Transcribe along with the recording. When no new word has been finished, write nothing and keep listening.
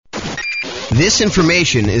This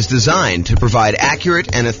information is designed to provide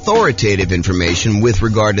accurate and authoritative information with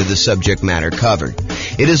regard to the subject matter covered.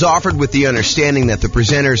 It is offered with the understanding that the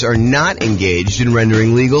presenters are not engaged in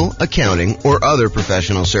rendering legal, accounting, or other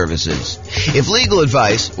professional services. If legal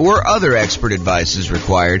advice or other expert advice is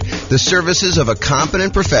required, the services of a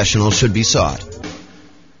competent professional should be sought.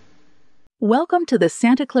 Welcome to the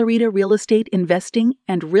Santa Clarita Real Estate Investing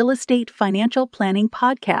and Real Estate Financial Planning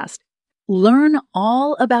Podcast. Learn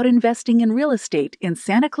all about investing in real estate in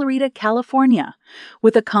Santa Clarita, California,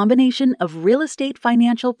 with a combination of real estate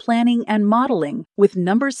financial planning and modeling with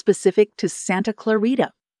numbers specific to Santa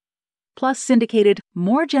Clarita, plus syndicated,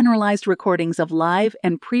 more generalized recordings of live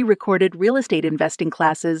and pre-recorded real estate investing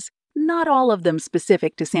classes, not all of them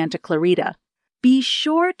specific to Santa Clarita. Be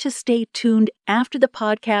sure to stay tuned after the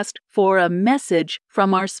podcast for a message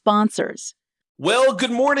from our sponsors. Well,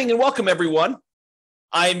 good morning and welcome, everyone.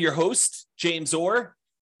 I am your host, James Orr,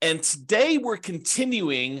 and today we're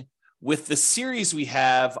continuing with the series we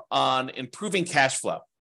have on improving cash flow.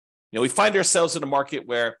 We find ourselves in a market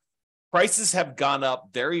where prices have gone up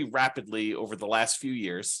very rapidly over the last few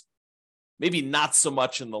years, maybe not so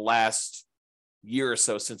much in the last year or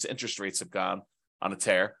so since interest rates have gone on a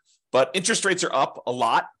tear, but interest rates are up a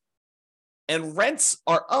lot, and rents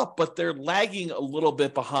are up, but they're lagging a little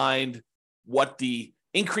bit behind what the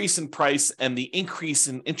increase in price and the increase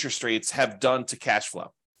in interest rates have done to cash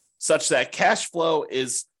flow, such that cash flow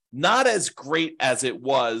is not as great as it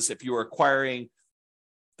was if you were acquiring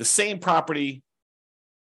the same property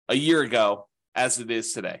a year ago as it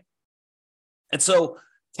is today. And so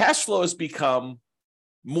cash flow has become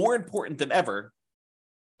more important than ever,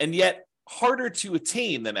 and yet harder to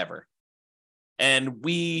attain than ever. And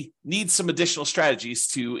we need some additional strategies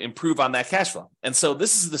to improve on that cash flow. And so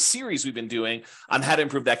this is the series we've been doing on how to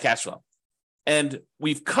improve that cash flow. And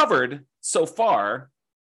we've covered so far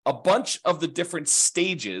a bunch of the different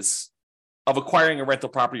stages of acquiring a rental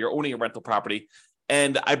property or owning a rental property.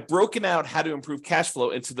 And I've broken out how to improve cash flow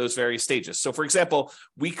into those various stages. So for example,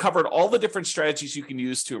 we covered all the different strategies you can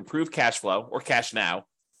use to improve cash flow or cash now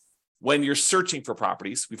when you're searching for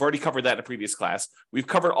properties. We've already covered that in a previous class. We've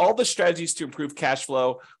covered all the strategies to improve cash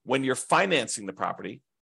flow when you're financing the property.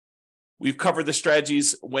 We've covered the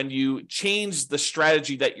strategies when you change the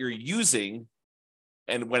strategy that you're using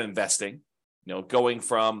and when investing, going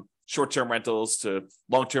from short-term rentals to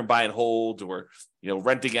long-term buy and hold, or,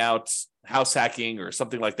 renting out, house hacking, or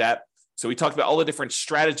something like that. So we talked about all the different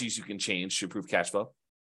strategies you can change to improve cash flow.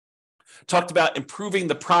 Talked about improving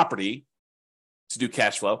the property to do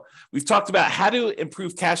cash flow. We've talked about how to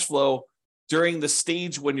improve cash flow during the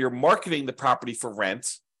stage when you're marketing the property for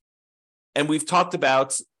rent. And we've talked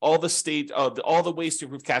about all the ways to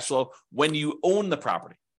improve cash flow when you own the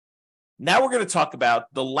property. Now we're going to talk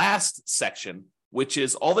about the last section, which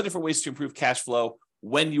is all the different ways to improve cash flow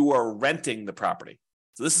when you are renting the property.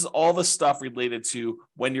 So this is all the stuff related to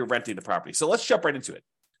when you're renting the property. So let's jump right into it.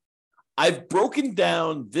 I've broken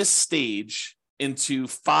down this stage into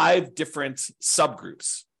 5 different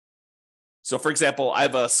subgroups. So for example, I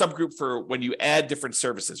have a subgroup for when you add different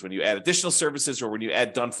services, when you add additional services, or when you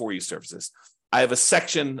add done for you services. I have a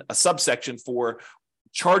subsection for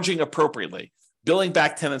charging appropriately, billing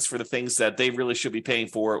back tenants for the things that they really should be paying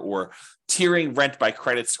for, or tiering rent by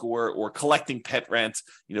credit score, or collecting pet rent,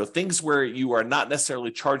 things where you are not necessarily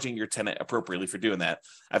charging your tenant appropriately for doing that.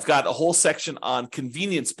 I've got a whole section on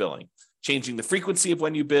convenience billing, changing the frequency of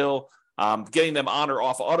when you bill, getting them on or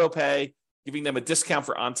off auto pay, giving them a discount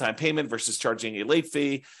for on-time payment versus charging a late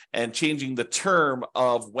fee, and changing the term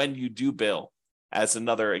of when you do bill as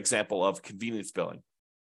another example of convenience billing.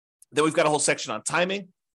 Then we've got a whole section on timing,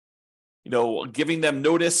 giving them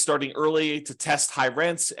notice starting early to test high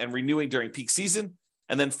rents and renewing during peak season.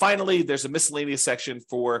 And then finally, there's a miscellaneous section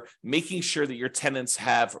for making sure that your tenants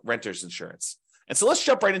have renter's insurance. And so let's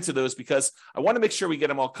jump right into those because I want to make sure we get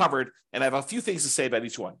them all covered, and I have a few things to say about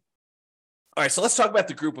each one. All right, so let's talk about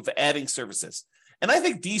the group of adding services. And I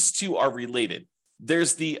think these two are related.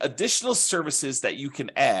 There's the additional services that you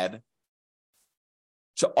can add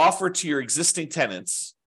to offer to your existing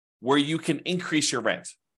tenants where you can increase your rent.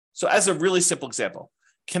 So as a really simple example,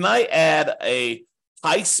 can I add a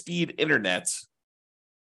high-speed internet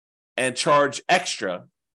and charge extra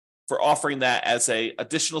for offering that as an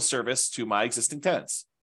additional service to my existing tenants?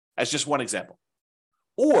 As just one example.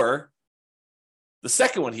 Or the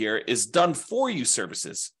second one here is done for you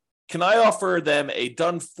services. Can I offer them a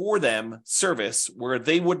done for them service where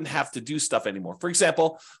they wouldn't have to do stuff anymore? For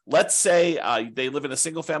example, let's say they live in a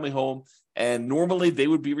single family home and normally they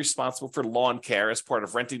would be responsible for lawn care as part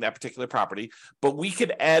of renting that particular property, but we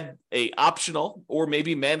could add a optional or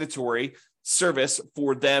maybe mandatory service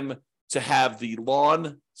for them to have the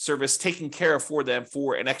lawn service taken care of for them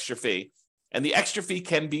for an extra fee. And the extra fee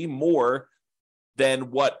can be more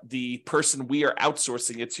than what the person we are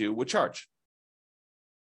outsourcing it to would charge.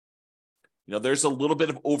 There's a little bit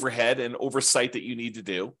of overhead and oversight that you need to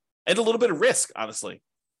do, and a little bit of risk, honestly,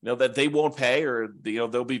 that they won't pay, or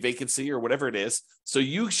there'll be vacancy or whatever it is. So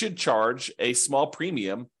you should charge a small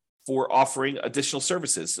premium for offering additional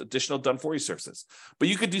services, additional done-for-you services. But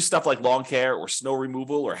you could do stuff like lawn care or snow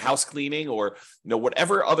removal or house cleaning, or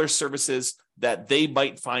whatever other services that they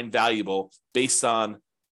might find valuable based on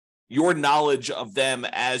your knowledge of them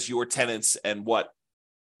as your tenants and what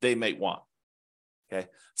they might want. Okay,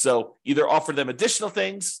 so either offer them additional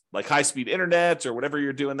things like high-speed internet or whatever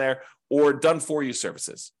you're doing there, or done-for-you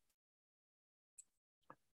services.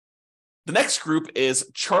 The next group is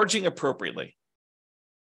charging appropriately.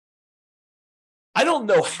 I don't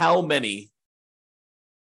know how many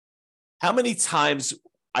times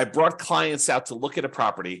I brought clients out to look at a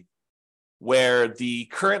property where the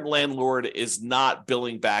current landlord is not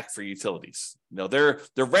billing back for utilities. They're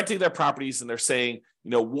renting their properties and they're saying,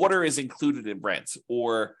 water is included in rent,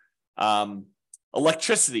 or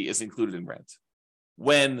electricity is included in rent,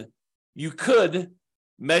 when you could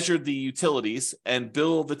measure the utilities and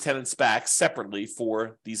bill the tenants back separately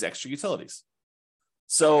for these extra utilities.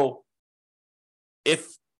 So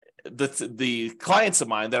if the clients of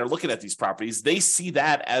mine that are looking at these properties, they see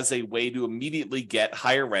that as a way to immediately get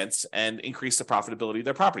higher rents and increase the profitability of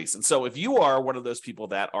their properties. And so if you are one of those people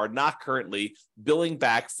that are not currently billing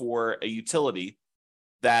back for a utility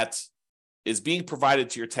that is being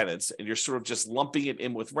provided to your tenants, and you're sort of just lumping it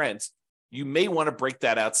in with rent, you may want to break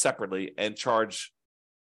that out separately and charge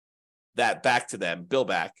that back to them, bill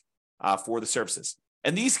back for the services.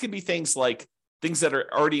 And these can be things like things that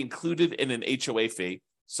are already included in an HOA fee.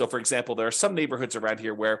 So, for example, there are some neighborhoods around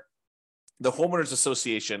here where the homeowners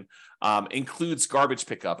association includes garbage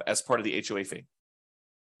pickup as part of the HOA fee.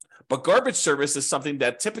 But garbage service is something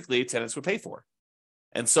that typically tenants would pay for.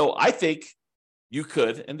 And so I think you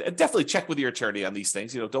could, and definitely check with your attorney on these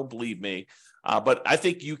things, don't believe me, but I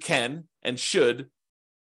think you can and should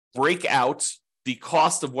break out the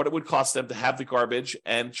cost of what it would cost them to have the garbage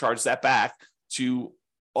and charge that back to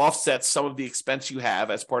offset some of the expense you have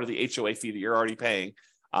as part of the HOA fee that you're already paying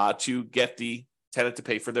to get the tenant to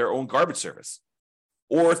pay for their own garbage service.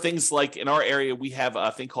 Or things like in our area, we have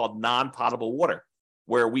a thing called non-potable water,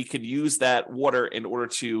 where we can use that water in order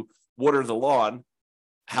to water the lawn.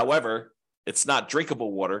 However, it's not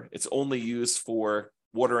drinkable water. It's only used for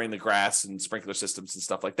watering the grass and sprinkler systems and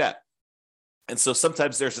stuff like that. And so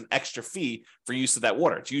sometimes there's an extra fee for use of that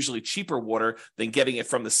water. It's usually cheaper water than getting it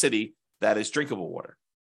from the city that is drinkable water.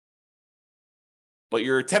 But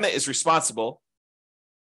your tenant is responsible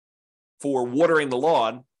for watering the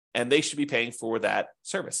lawn, and they should be paying for that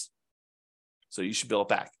service. So you should bill it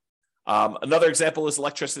back. Another example is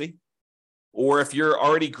electricity. Or if you're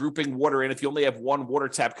already grouping water in, if you only have one water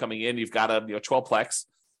tap coming in, you've got a 12-plex.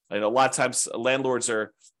 I know a lot of times landlords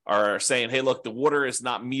are saying, hey, look, the water is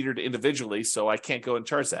not metered individually, so I can't go and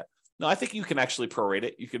charge that. No, I think you can actually prorate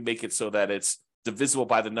it. You can make it so that it's divisible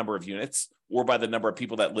by the number of units or by the number of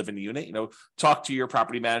people that live in the unit. Talk to your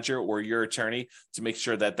property manager or your attorney to make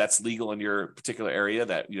sure that that's legal in your particular area,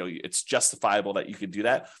 that it's justifiable that you can do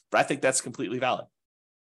that. But I think that's completely valid.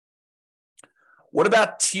 What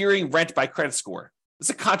about tiering rent by credit score? It's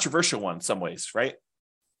a controversial one in some ways, right?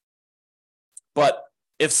 But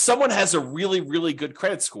if someone has a really, really good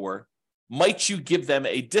credit score, might you give them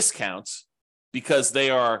a discount because they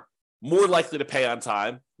are more likely to pay on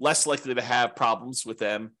time, less likely to have problems with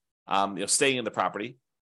them staying in the property?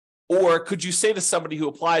 Or could you say to somebody who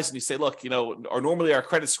applies and you say, look, or normally our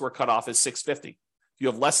credit score cutoff is 650. If you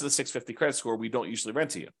have less than a 650 credit score, we don't usually rent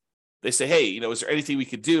to you. They say, hey, is there anything we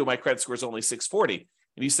could do? My credit score is only 640.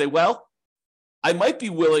 And you say, well, I might be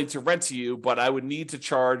willing to rent to you, but I would need to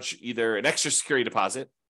charge either an extra security deposit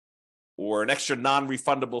or an extra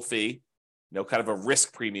non-refundable fee, kind of a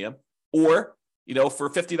risk premium, or, for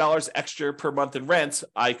 $50 extra per month in rent,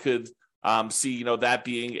 I could see, that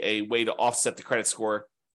being a way to offset the credit score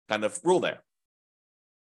kind of rule there.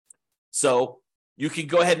 So you can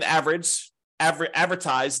go ahead and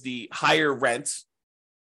advertise the higher rent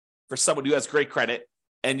for someone who has great credit,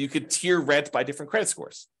 and you could tier rent by different credit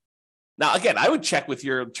scores. Now, again, I would check with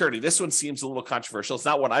your attorney. This one seems a little controversial. It's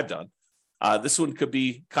not one I've done. This one could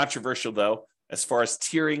be controversial, though, as far as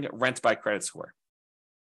tiering rent by credit score.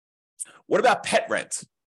 What about pet rent?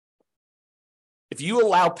 If you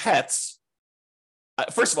allow pets,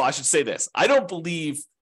 first of all, I should say this. I don't believe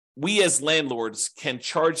we as landlords can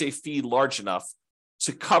charge a fee large enough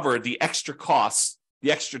to cover the extra costs,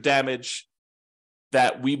 the extra damage,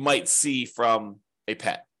 that we might see from a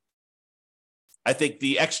pet. I think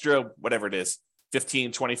the extra, whatever it is,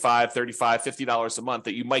 $15, $25, $35, $50 a month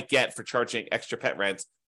that you might get for charging extra pet rent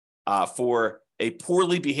for a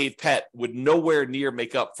poorly behaved pet would nowhere near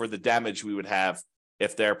make up for the damage we would have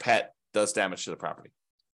if their pet does damage to the property.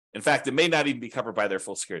 In fact, it may not even be covered by their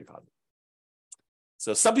full security deposit.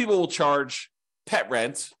 So some people will charge pet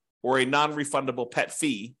rent or a non-refundable pet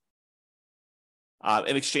fee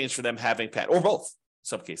in exchange for them having pet, or both in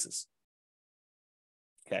some cases.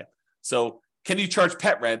 Okay, so can you charge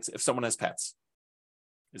pet rent if someone has pets?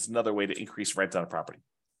 Is another way to increase rent on a property.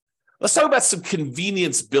 Let's talk about some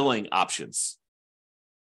convenience billing options.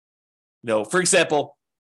 For example,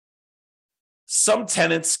 some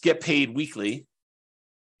tenants get paid weekly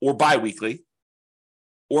or biweekly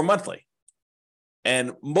or monthly.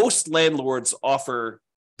 And most landlords offer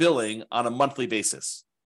billing on a monthly basis.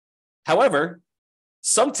 However,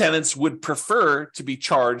 some tenants would prefer to be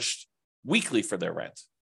charged weekly for their rent.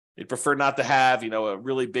 They'd prefer not to have, a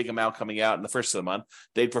really big amount coming out in the first of the month.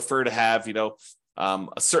 They'd prefer to have, a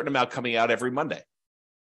certain amount coming out every Monday.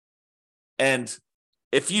 And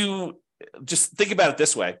if you just think about it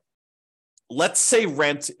this way, let's say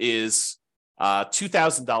rent is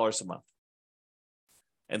 $2,000 a month.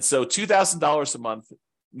 And so $2,000 a month,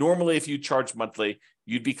 normally if you charge monthly,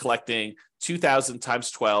 you'd be collecting $2,000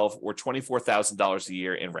 times 12 or $24,000 a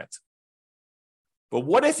year in rent. But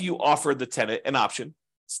what if you offered the tenant an option?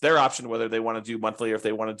 It's their option whether they want to do monthly or if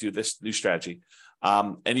they want to do this new strategy.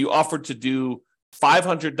 And you offered to do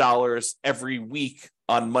 $500 every week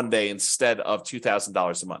on Monday instead of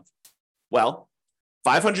 $2,000 a month. Well,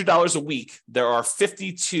 $500 a week, there are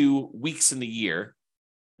 52 weeks in the year.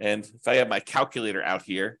 And if I have my calculator out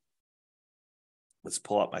here, let's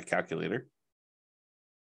pull up my calculator.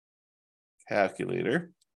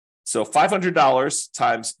 So $500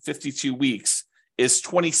 times 52 weeks is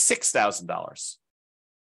 $26,000.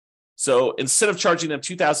 So instead of charging them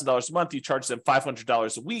 $2,000 a month, you charge them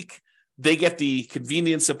 $500 a week. They get the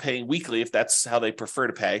convenience of paying weekly if that's how they prefer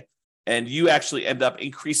to pay. And you actually end up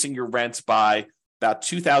increasing your rent by about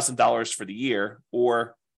 $2,000 for the year,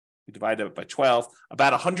 or you divide it by 12,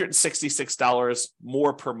 about $166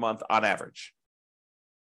 more per month on average.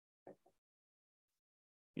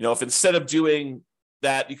 If instead of doing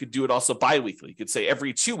that, you could do it also biweekly. You could say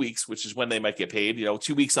every 2 weeks, which is when they might get paid,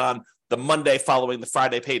 2 weeks on the Monday following the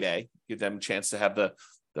Friday payday, give them a chance to have the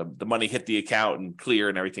money hit the account and clear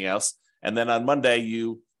and everything else. And then on Monday,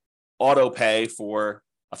 you auto pay for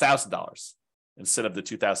 $1,000 instead of the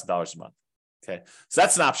 $2,000 a month. Okay, so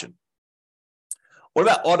that's an option. What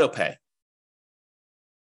about auto pay?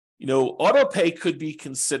 Auto pay could be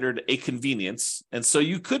considered a convenience. And so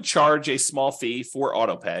you could charge a small fee for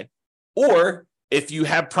auto pay. Or if you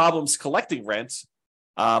have problems collecting rent,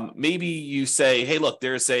 maybe you say, hey, look,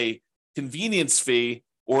 there's a convenience fee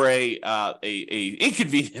or a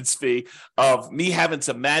inconvenience fee of me having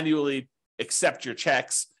to manually accept your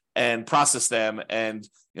checks and process them. And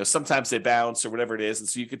sometimes they bounce or whatever it is. And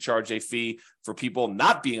so you could charge a fee for people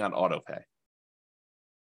not being on auto pay.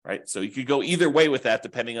 Right. So you could go either way with that,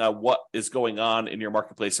 depending on what is going on in your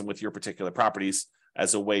marketplace and with your particular properties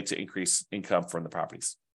as a way to increase income from the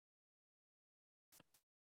properties.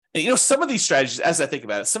 And, some of these strategies, as I think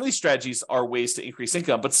about it, some of these strategies are ways to increase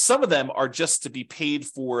income, but some of them are just to be paid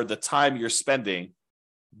for the time you're spending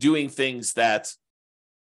doing things that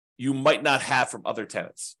you might not have from other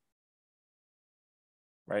tenants.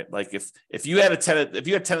 Right? Like if you had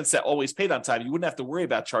tenants that always paid on time, you wouldn't have to worry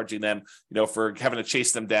about charging them, for having to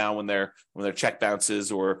chase them down when their check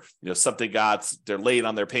bounces or something they're late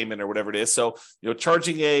on their payment or whatever it is. So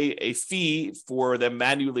charging a fee for them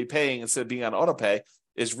manually paying instead of being on auto pay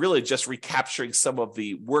is really just recapturing some of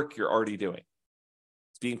the work you're already doing.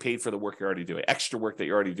 It's being paid for the work you're already doing, extra work that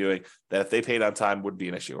you're already doing that if they paid on time wouldn't be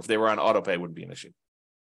an issue. If they were on auto pay, wouldn't be an issue.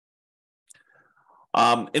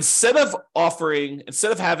 Instead of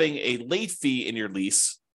having a late fee in your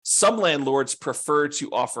lease, some landlords prefer to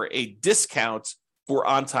offer a discount for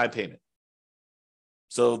on-time payment.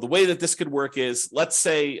 So the way that this could work is, let's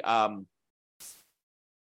say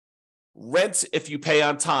rent, if you pay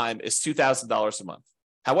on time, is $2,000 a month.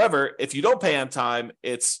 However, if you don't pay on time,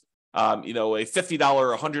 it's a $50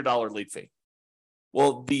 or $100 late fee.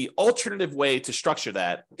 Well, the alternative way to structure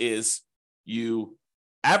that is you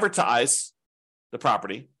advertise the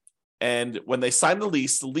property, and when they sign the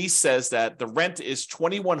lease says that the rent is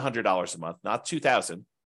 $2,100 a month, not $2,000,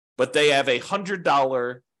 but they have a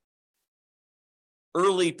 $100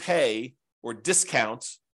 early pay or discount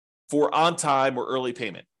for on-time or early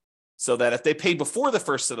payment. So that if they pay before the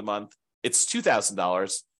first of the month, it's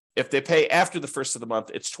 $2,000. If they pay after the first of the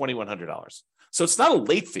month, it's $2,100. So it's not a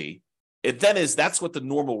late fee. That's what the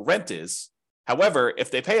normal rent is. However,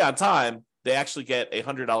 if they pay on time, they actually get a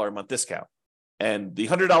 $100 a month discount. And the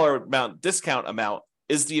 $100 discount amount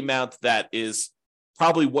is the amount that is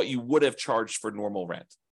probably what you would have charged for normal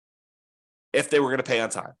rent if they were going to pay on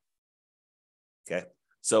time. Okay.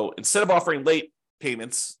 So instead of offering late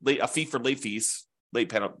payments, a fee for late fees, late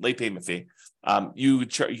payment fee, you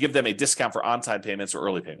give them a discount for on-time payments or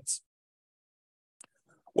early payments.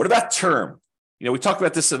 What about term? We talked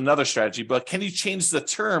about this in another strategy, but can you change the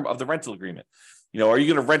term of the rental agreement? Are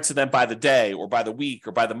you going to rent to them by the day or by the week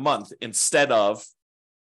or by the month instead of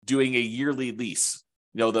doing a yearly lease?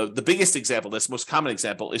 The biggest example, this most common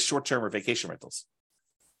example, is short-term or vacation rentals.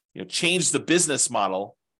 Change the business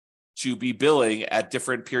model to be billing at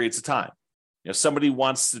different periods of time. Somebody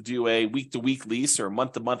wants to do a week-to-week lease or a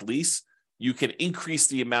month-to-month lease, you can increase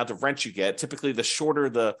the amount of rent you get. Typically, the shorter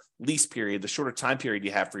the lease period, the shorter time period you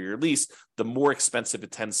have for your lease, the more expensive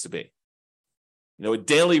it tends to be. A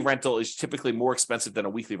daily rental is typically more expensive than a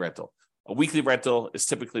weekly rental. A weekly rental is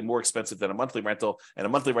typically more expensive than a monthly rental, and a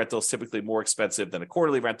monthly rental is typically more expensive than a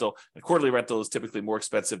quarterly rental, and a quarterly rental is typically more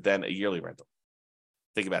expensive than a yearly rental.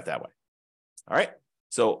 Think about it that way. All right?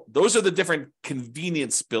 So those are the different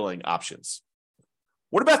convenience billing options.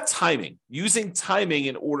 What about timing? Using timing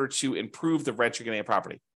in order to improve the rent you're getting at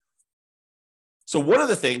property. So one of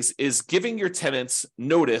the things is giving your tenants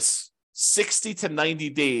notice 60 to 90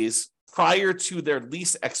 days prior to their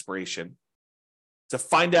lease expiration to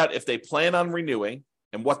find out if they plan on renewing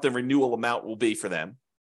and what the renewal amount will be for them.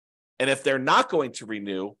 And if they're not going to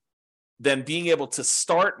renew, then being able to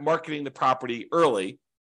start marketing the property early,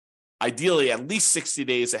 ideally at least 60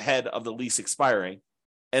 days ahead of the lease expiring,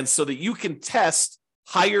 and so that you can test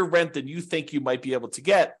higher rent than you think you might be able to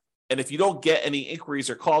get. And if you don't get any inquiries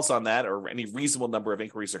or calls on that, or any reasonable number of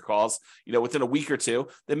inquiries or calls, within a week or two,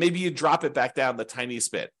 then maybe you drop it back down the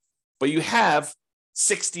tiniest bit. But you have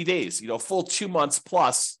 60 days, full 2 months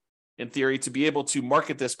plus, in theory, to be able to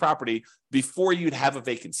market this property before you'd have a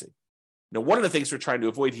vacancy. One of the things we're trying to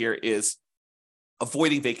avoid here is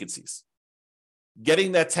avoiding vacancies.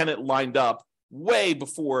 Getting that tenant lined up way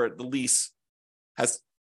before the lease has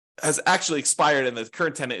actually expired and the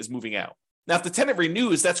current tenant is moving out. Now, if the tenant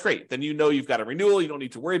renews, that's great. Then you've got a renewal. You don't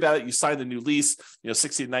need to worry about it. You sign the new lease,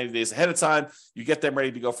 60 to 90 days ahead of time. You get them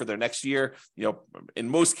ready to go for their next year. In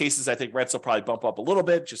most cases, I think rents will probably bump up a little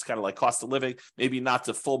bit, just kind of like cost of living, maybe not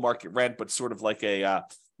to full market rent, but sort of like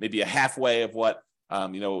maybe a halfway of what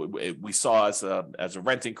we saw as a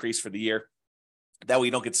rent increase for the year. That way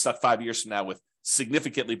you don't get stuck 5 years from now with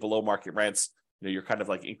significantly below market rents. You're kind of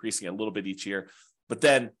like increasing a little bit each year. But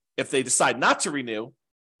then if they decide not to renew,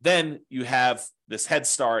 then you have this head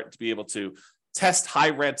start to be able to test high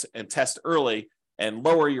rent and test early and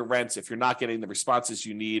lower your rents if you're not getting the responses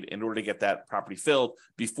you need in order to get that property filled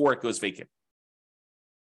before it goes vacant.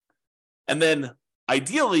 And then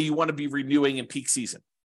ideally, you want to be renewing in peak season.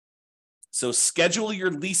 So schedule your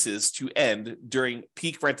leases to end during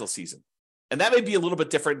peak rental season. And that may be a little bit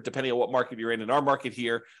different depending on what market you're in. In our market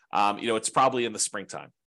here, it's probably in the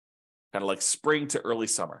springtime, kind of like spring to early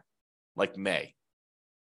summer, like May.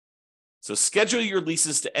 So schedule your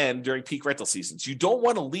leases to end during peak rental seasons. You don't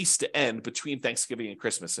want a lease to end between Thanksgiving and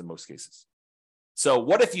Christmas in most cases. So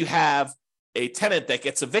what if you have a tenant that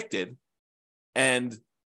gets evicted and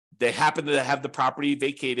they happen to have the property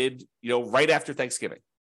vacated, right after Thanksgiving?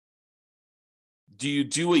 Do you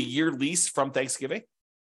do a year lease from Thanksgiving?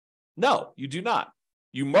 No, you do not.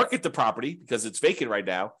 You market the property because it's vacant right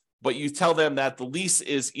now, but you tell them that the lease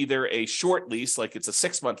is either a short lease, like it's a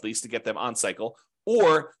 6-month lease to get them on cycle,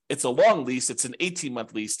 or it's a long lease, it's an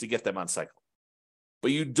 18-month lease to get them on cycle.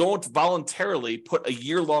 But you don't voluntarily put a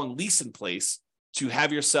year-long lease in place to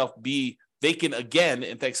have yourself be vacant again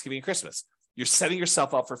in Thanksgiving and Christmas. You're setting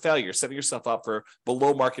yourself up for failure. You're setting yourself up for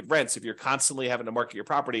below market rents if you're constantly having to market your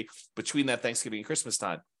property between that Thanksgiving and Christmas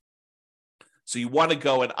time. So you want to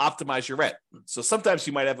go and optimize your rent. So sometimes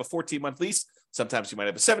you might have a 14-month lease. Sometimes you might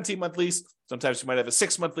have a 17-month lease. Sometimes you might have a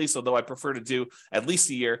 6-month lease, although I prefer to do at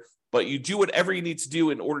least a year. But you do whatever you need to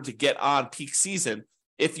do in order to get on peak season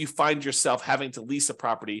if you find yourself having to lease a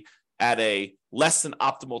property at a less than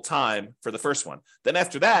optimal time for the first one. Then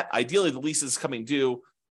after that, ideally the lease is coming due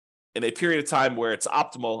in a period of time where it's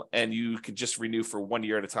optimal and you can just renew for 1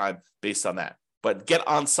 year at a time based on that. But get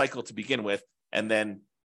on cycle to begin with and then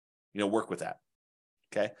work with that.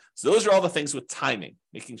 Okay. So those are all the things with timing,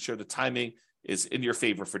 making sure the timing is in your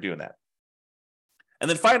favor for doing that. And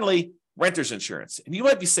then finally, renter's insurance. And you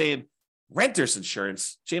might be saying, renter's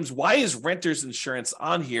insurance? James, why is renter's insurance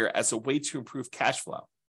on here as a way to improve cash flow?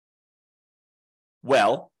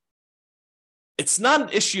 Well, It's not an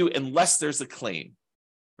issue unless there's a claim,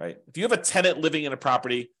 right? If you have a tenant living in a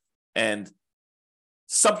property and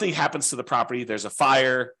something happens to the property, there's a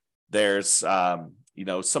fire, there's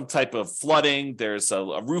some type of flooding, there's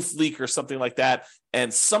a roof leak or something like that,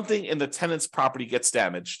 and something in the tenant's property gets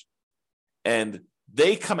damaged, and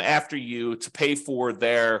they come after you to pay for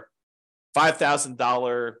their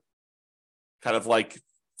 $5,000 kind of like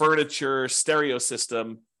furniture stereo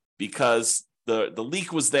system because the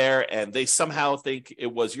leak was there and they somehow think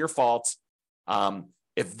it was your fault.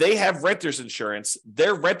 If they have renter's insurance,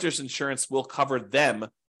 their renter's insurance will cover them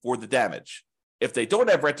for the damage. If they don't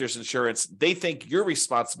have renter's insurance, they think you're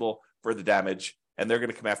responsible for the damage and they're going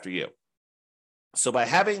to come after you. So by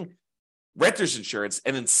having renter's insurance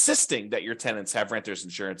and insisting that your tenants have renter's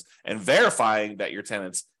insurance and verifying that your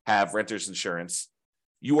tenants have renter's insurance,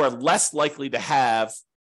 you are less likely to have,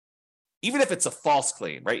 even if it's a false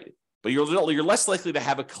claim, right? But you're less likely to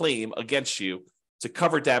have a claim against you to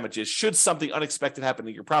cover damages should something unexpected happen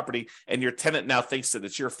to your property and your tenant now thinks that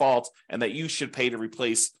it's your fault and that you should pay to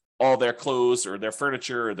replace all their clothes or their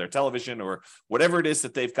furniture or their television or whatever it is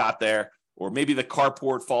that they've got there. Or maybe the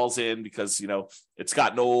carport falls in because, it's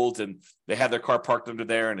gotten old and they have their car parked under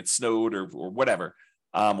there and it snowed or whatever,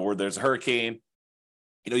 or there's a hurricane.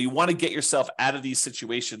 You want to get yourself out of these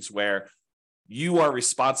situations where you are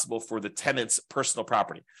responsible for the tenant's personal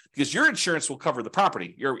property because your insurance will cover the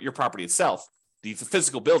property, your property itself, the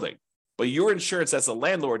physical building. But your insurance as a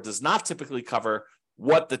landlord does not typically cover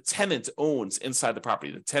what the tenant owns inside the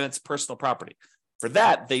property, the tenant's personal property. For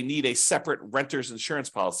that, they need a separate renter's insurance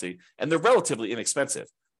policy, and they're relatively inexpensive.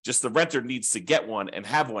 Just the renter needs to get one and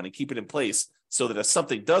have one and keep it in place so that if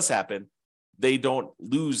something does happen, they don't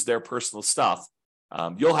lose their personal stuff.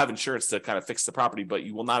 You'll have insurance to kind of fix the property, but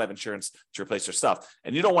you will not have insurance to replace their stuff.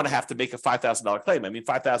 And you don't want to have to make a $5,000 claim. I mean,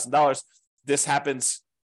 $5,000, this happens,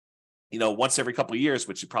 once every couple of years,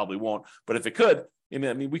 which it probably won't. But if it could,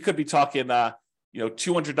 we could be talking,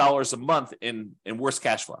 $200 a month in worst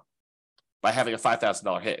cash flow by having a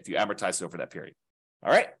 $5,000 hit if you amortize it over that period.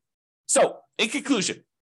 All right. So in conclusion,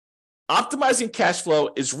 optimizing cash flow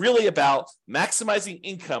is really about maximizing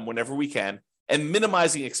income whenever we can and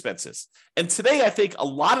minimizing expenses. And today, I think a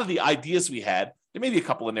lot of the ideas we had, there may be a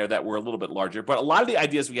couple in there that were a little bit larger, but a lot of the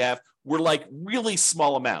ideas we have were like really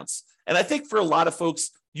small amounts. And I think for a lot of folks,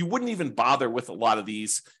 you wouldn't even bother with a lot of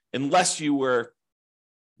these unless you were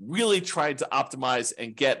really trying to optimize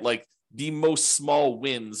and get like the most small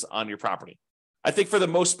wins on your property. I think for the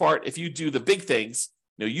most part, if you do the big things,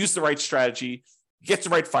 use the right strategy, get the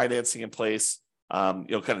right financing in place,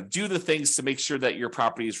 kind of do the things to make sure that your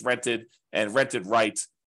property is rented and rented right.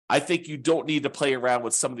 I think you don't need to play around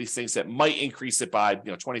with some of these things that might increase it by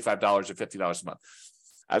 $25 or $50 a month.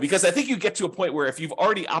 Because I think you get to a point where if you've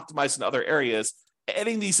already optimized in other areas,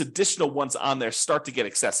 adding these additional ones on there start to get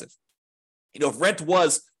excessive. If rent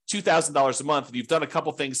was $2,000 a month and you've done a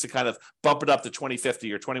couple things to kind of bump it up to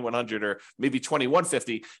 $2,050 or $2,100 or maybe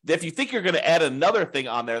 $2,150, then if you think you're going to add another thing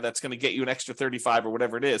on there that's going to get you an extra $35 or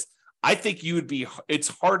whatever it is, I think it's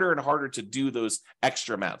harder and harder to do those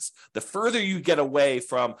extra amounts. The further you get away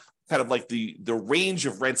from kind of like the range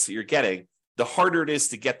of rents that you're getting, the harder it is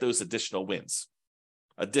to get those additional wins,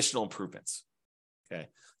 additional improvements. Okay.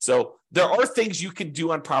 So there are things you can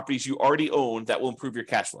do on properties you already own that will improve your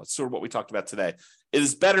cash flow. That's sort of what we talked about today. It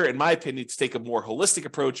is better, in my opinion, to take a more holistic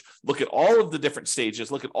approach, look at all of the different stages,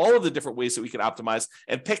 look at all of the different ways that we can optimize,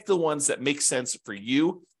 and pick the ones that make sense for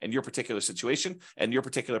you and your particular situation and your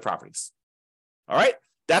particular properties. All right,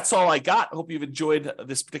 that's all I got. I hope you've enjoyed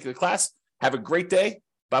this particular class. Have a great day.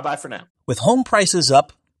 Bye-bye for now. With home prices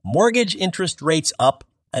up, mortgage interest rates up,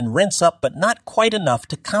 and rents up, but not quite enough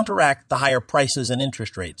to counteract the higher prices and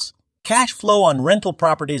interest rates. Cash flow on rental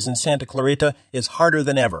properties in Santa Clarita is harder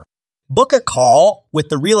than ever. Book a call with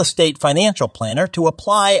the Real Estate Financial Planner to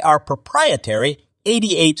apply our proprietary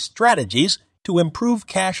 88 strategies to improve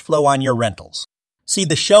cash flow on your rentals. See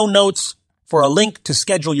the show notes for a link to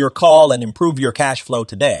schedule your call and improve your cash flow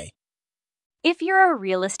today. If you're a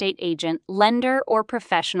real estate agent, lender, or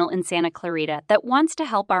professional in Santa Clarita that wants to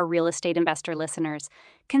help our real estate investor listeners,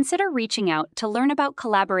 consider reaching out to learn about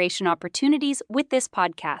collaboration opportunities with this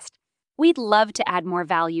podcast. We'd love to add more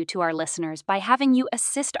value to our listeners by having you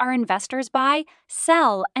assist our investors buy,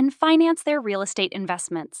 sell, and finance their real estate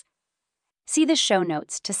investments. See the show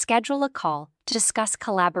notes to schedule a call to discuss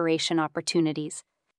collaboration opportunities.